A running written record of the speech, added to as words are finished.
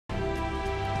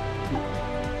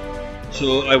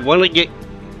So I want to get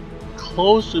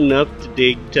close enough to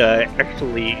dig to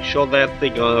actually show that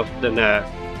thing off, then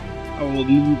I will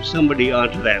move somebody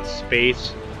onto that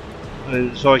space,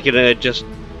 and so I can just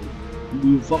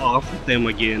move off with them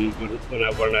again when I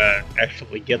want to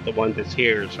actually get the one that's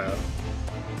here. So.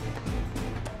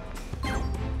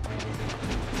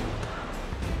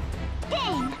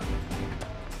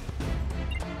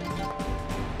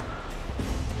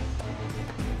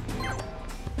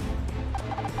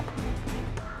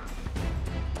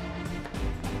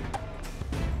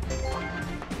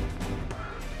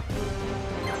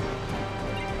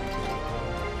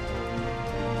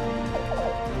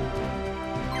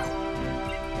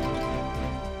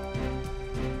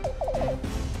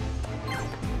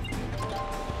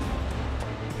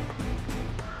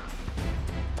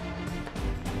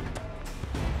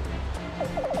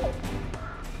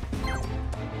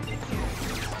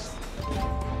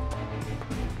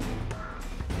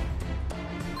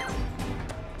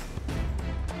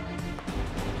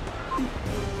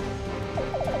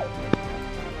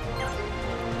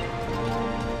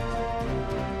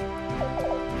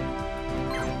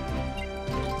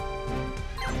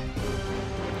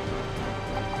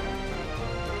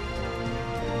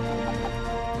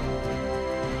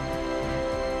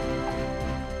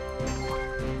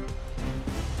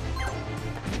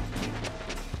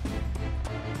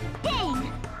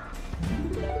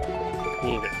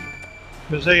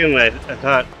 For a second, I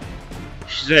thought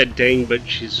she said dang, but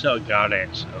she still got it,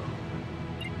 so.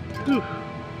 Whew.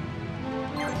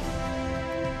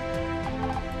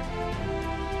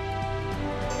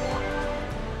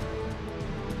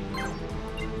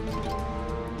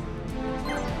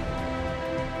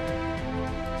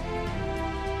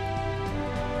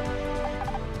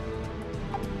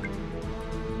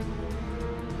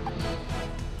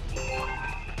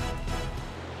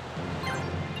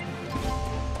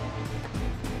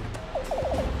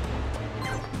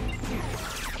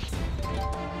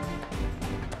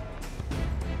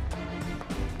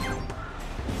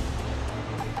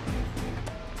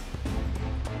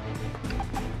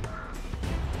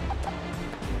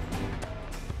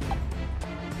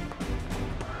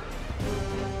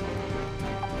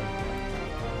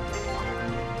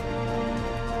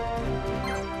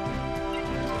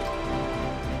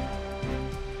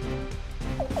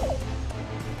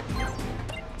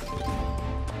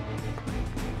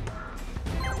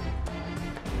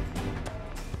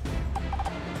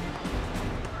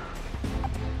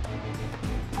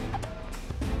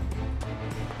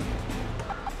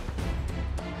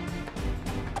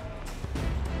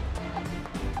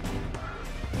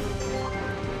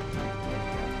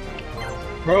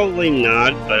 Probably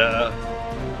not, but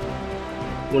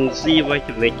want to see if I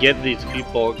can get these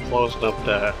people close enough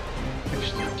to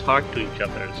actually talk to each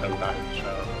other sometimes.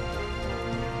 So.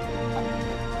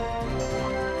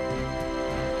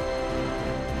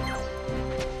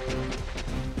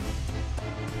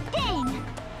 Dang.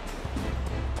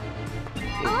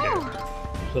 Okay.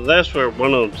 Oh. So that's where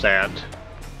one of them's at.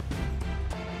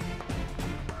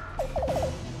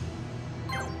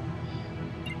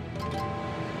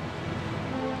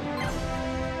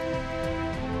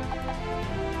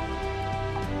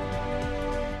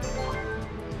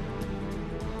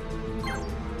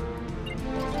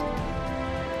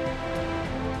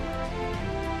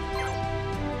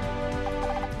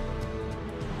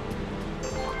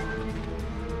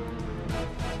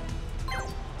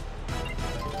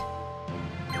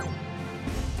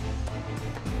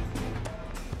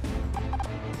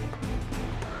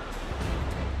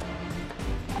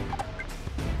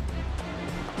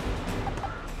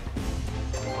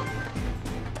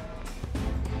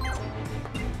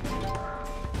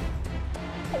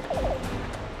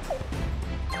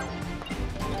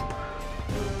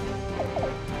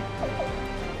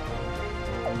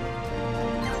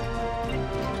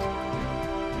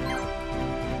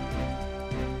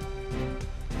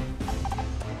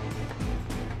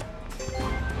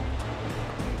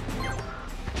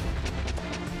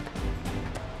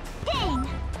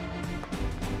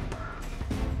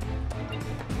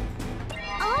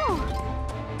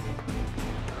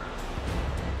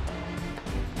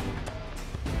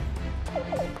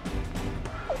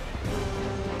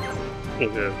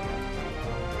 Okay.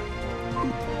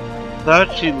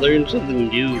 Thought she learned something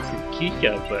new from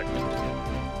Kika, but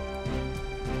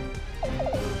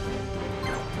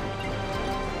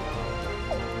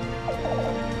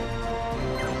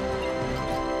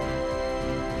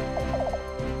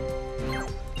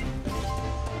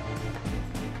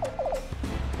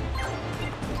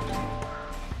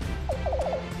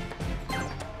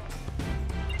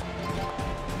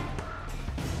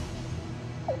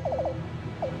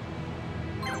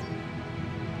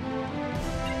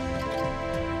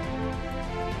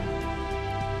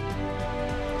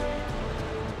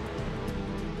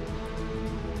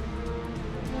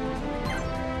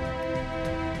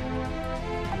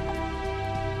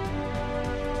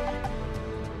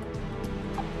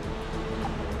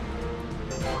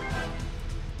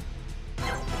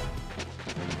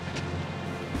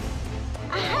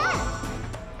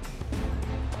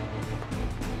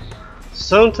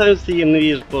Sometimes the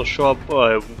enemies will show up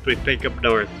if we pick up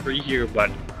number 3 here,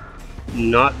 but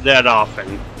not that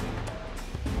often.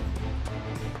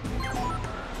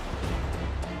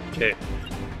 Okay.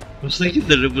 I was thinking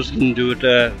that it was going to do it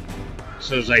as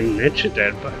soon as I mentioned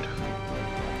it, but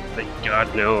thank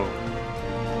God no.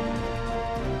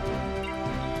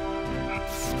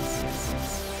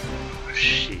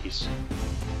 Jeez.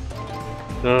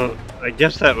 No, I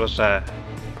guess that was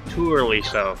too early,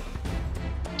 so.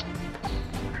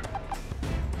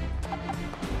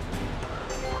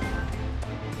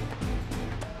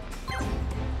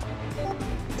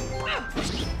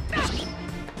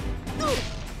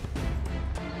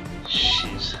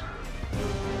 Jeez.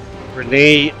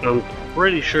 Rene, I'm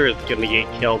pretty sure it's gonna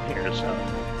get killed here, so.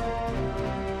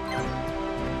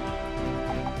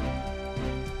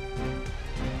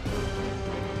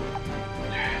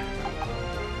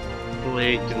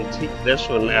 I can take this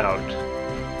one out.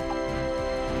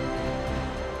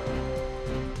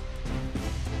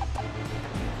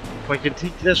 If I can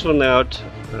take this one out,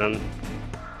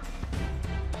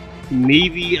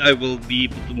 maybe I will be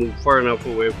able to move far enough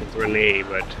away with Rene,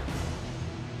 but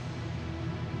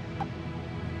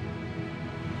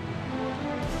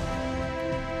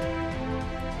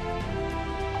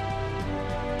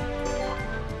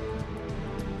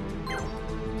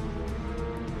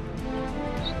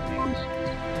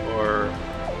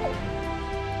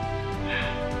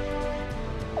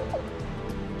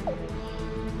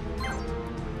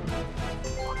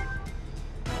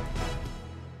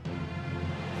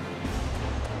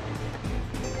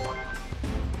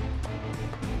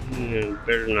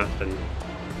better nothing.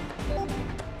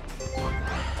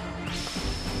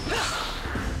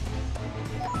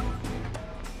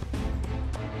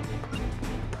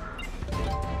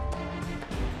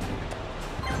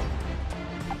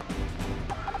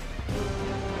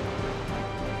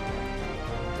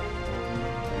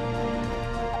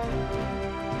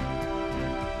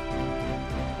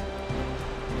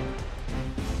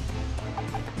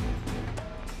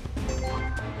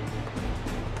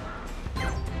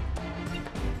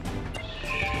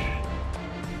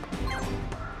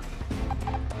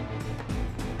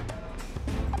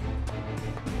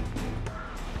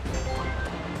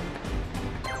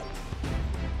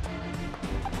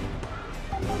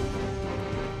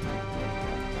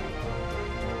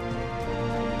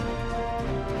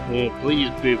 Oh, please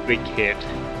be a big hit.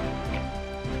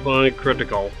 Fine,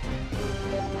 critical.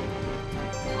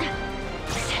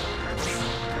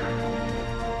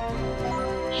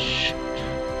 Shit.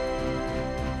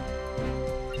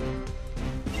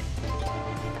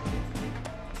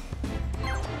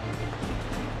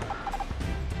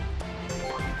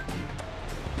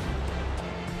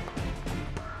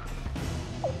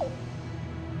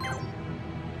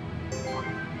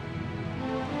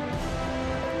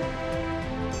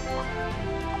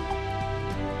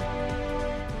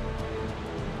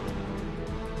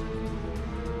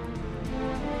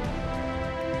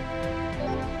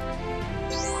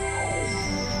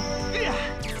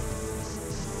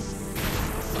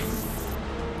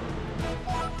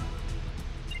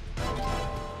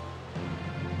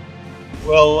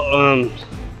 Well,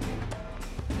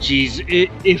 geez,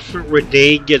 if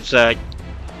Rene gets,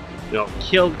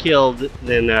 killed,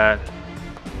 then,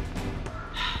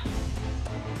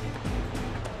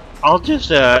 I'll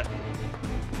just,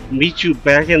 meet you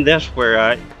back in this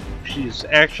where, she's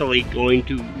actually going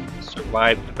to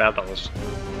survive the battles.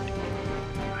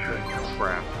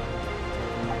 Crap.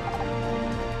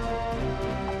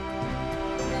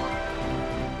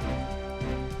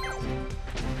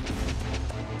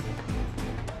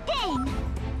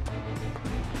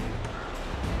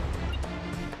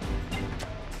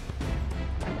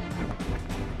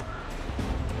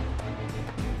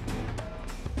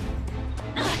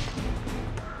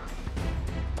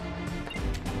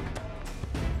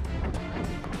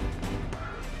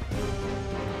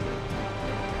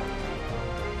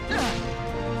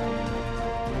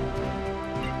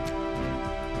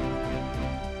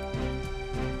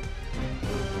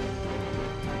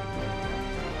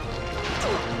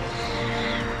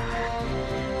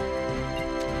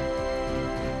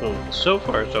 Well, so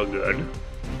far so good.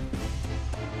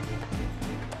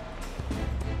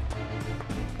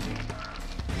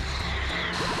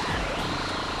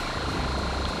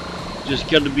 Just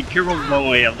gotta be careful about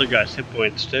my other guy's hit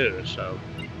points too, so.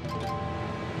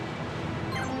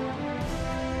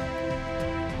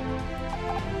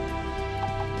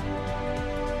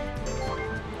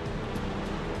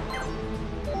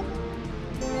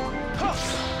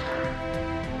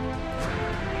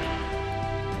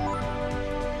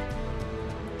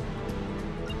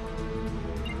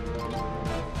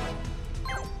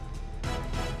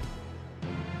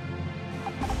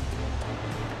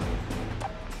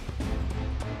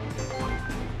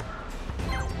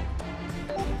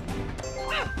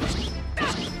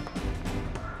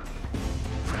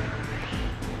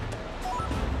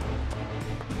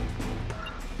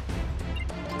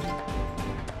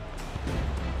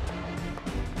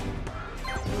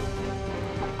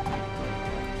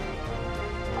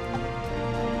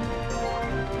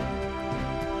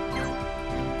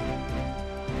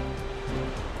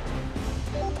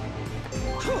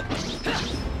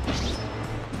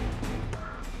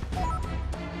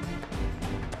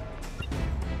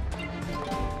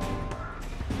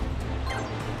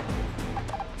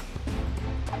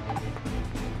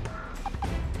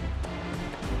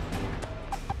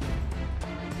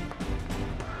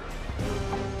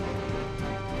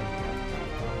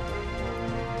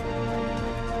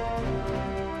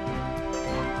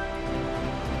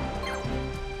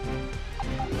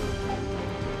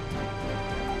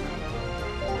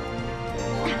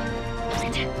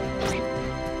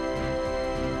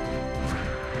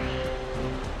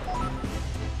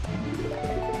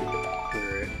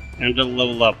 And to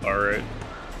level up, alright.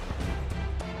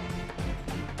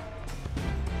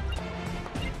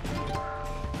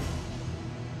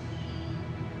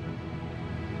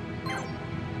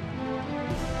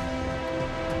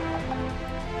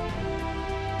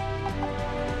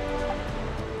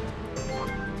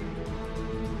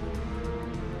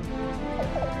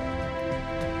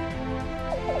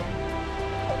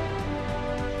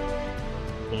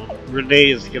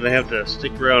 Rene is gonna have to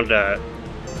stick around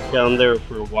down there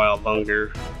for a while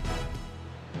longer.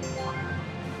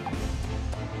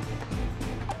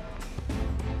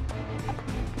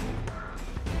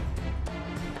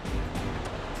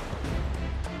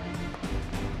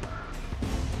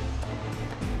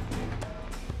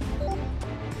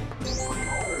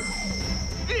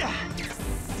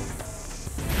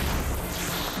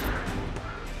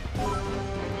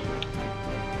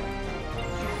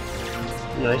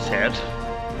 Nice head.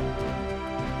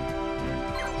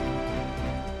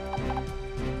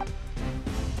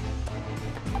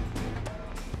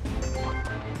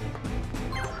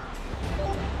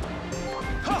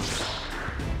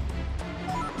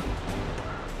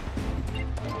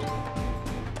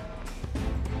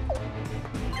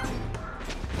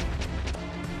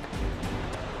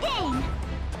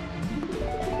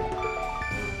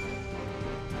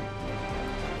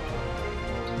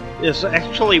 It's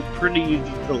actually pretty easy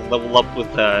to level up with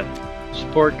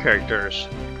support characters.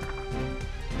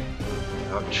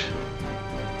 Ouch.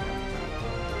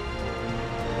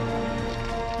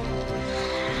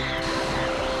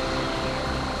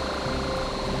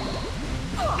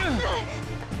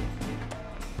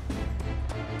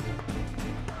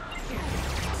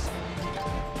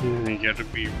 You gotta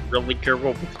be really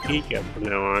careful with Kika from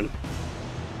now on.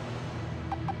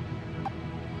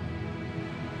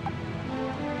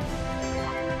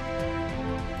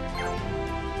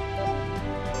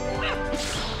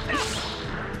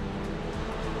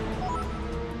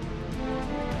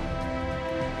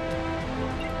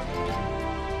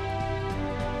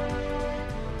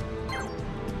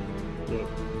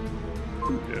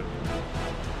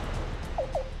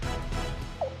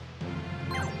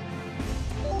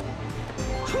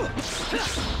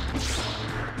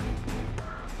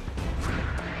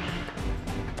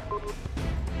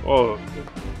 Oh,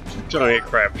 giant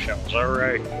crab shells,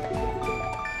 alright.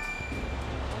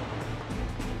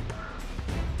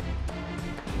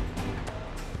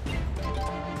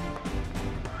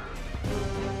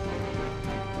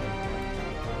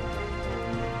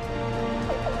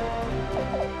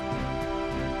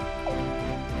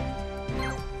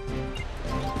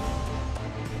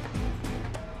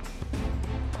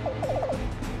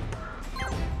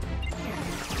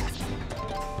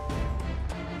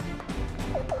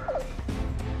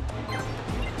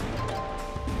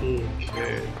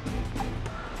 Okay.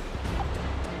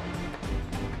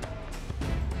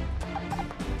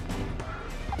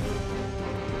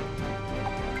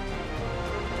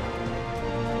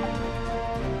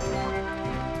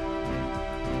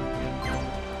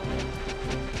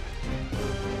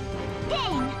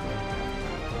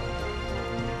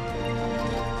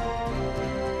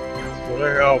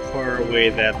 Wonder how far away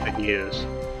that thing is.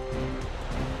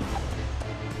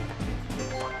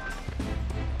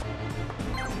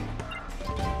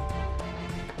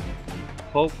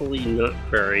 Hopefully not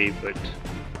very, but...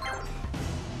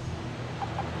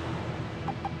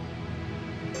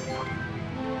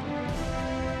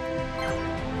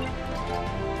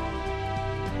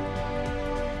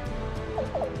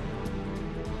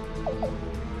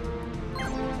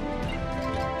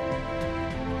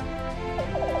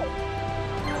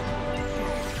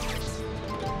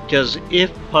 Because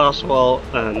if possible,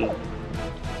 I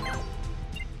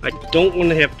don't want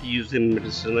to have to use the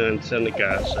medicine on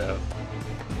Seneca, so...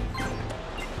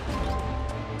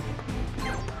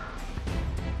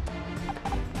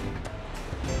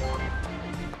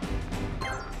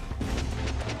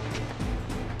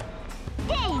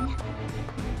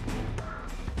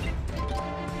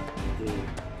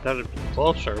 That'd be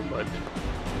closer, but...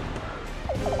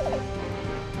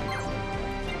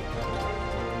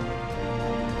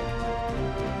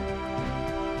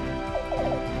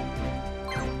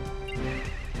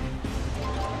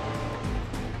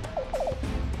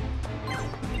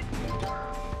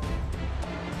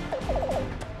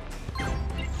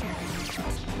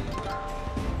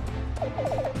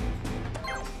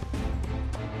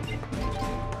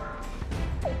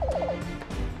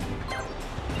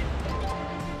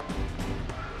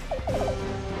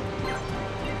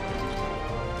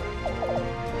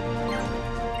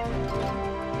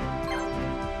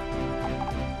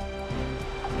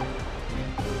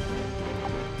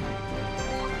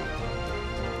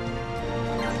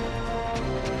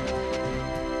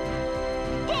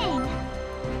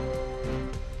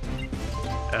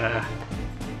 Uh,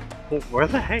 where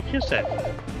the heck is it?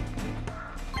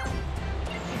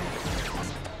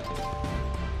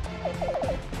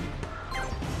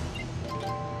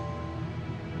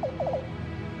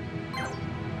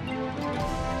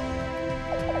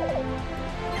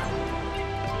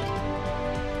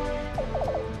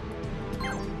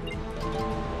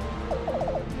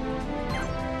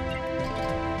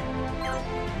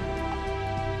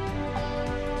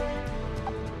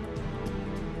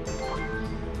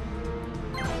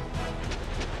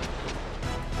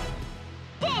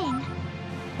 Dang!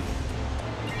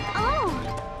 Oh!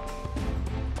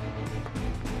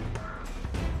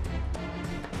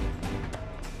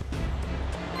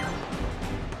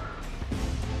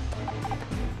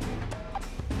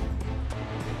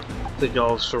 I think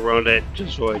I'll surround it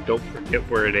just so I don't forget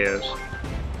where it is.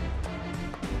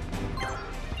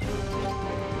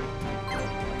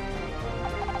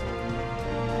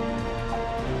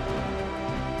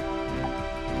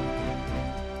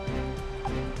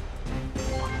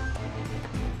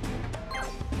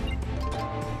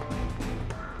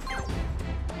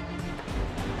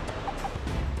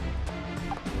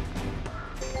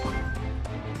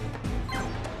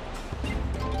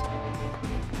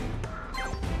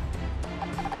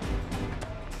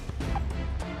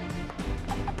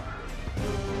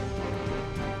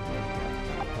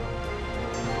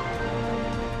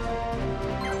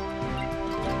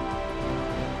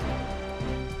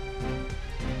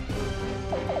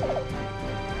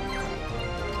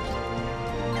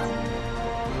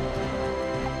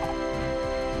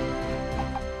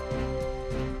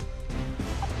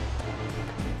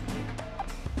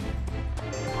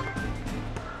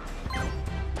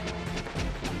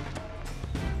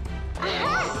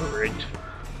 Great.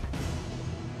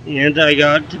 And I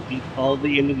got to beat all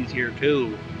the enemies here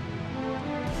too.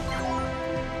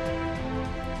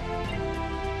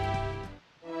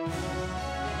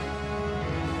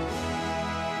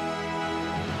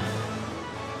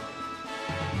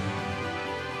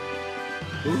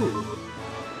 Ooh.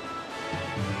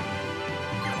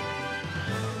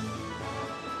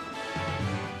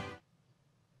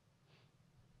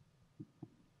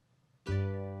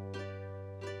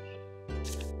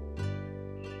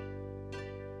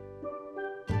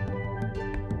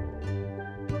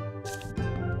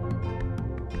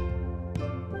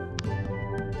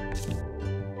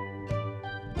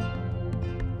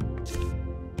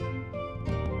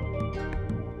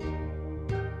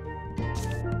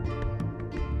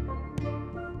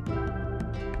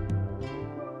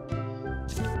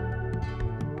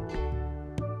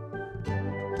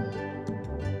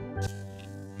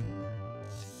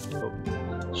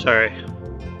 Oh, sorry.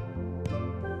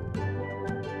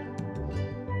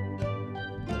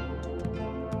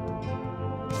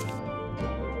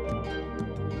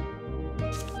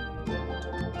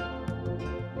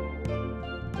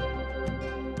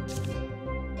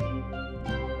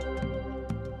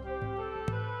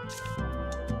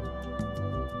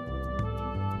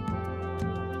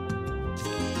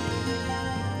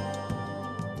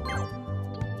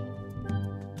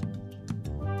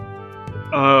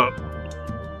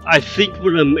 I think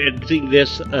when I'm editing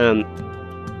this, I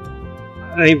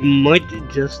might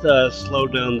just slow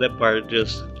down that part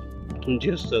just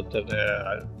so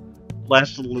that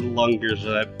lasts a little longer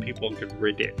so that people can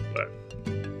read it. But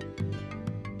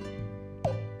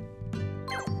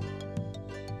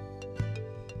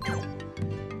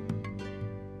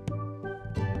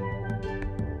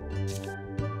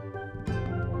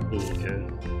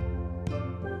okay.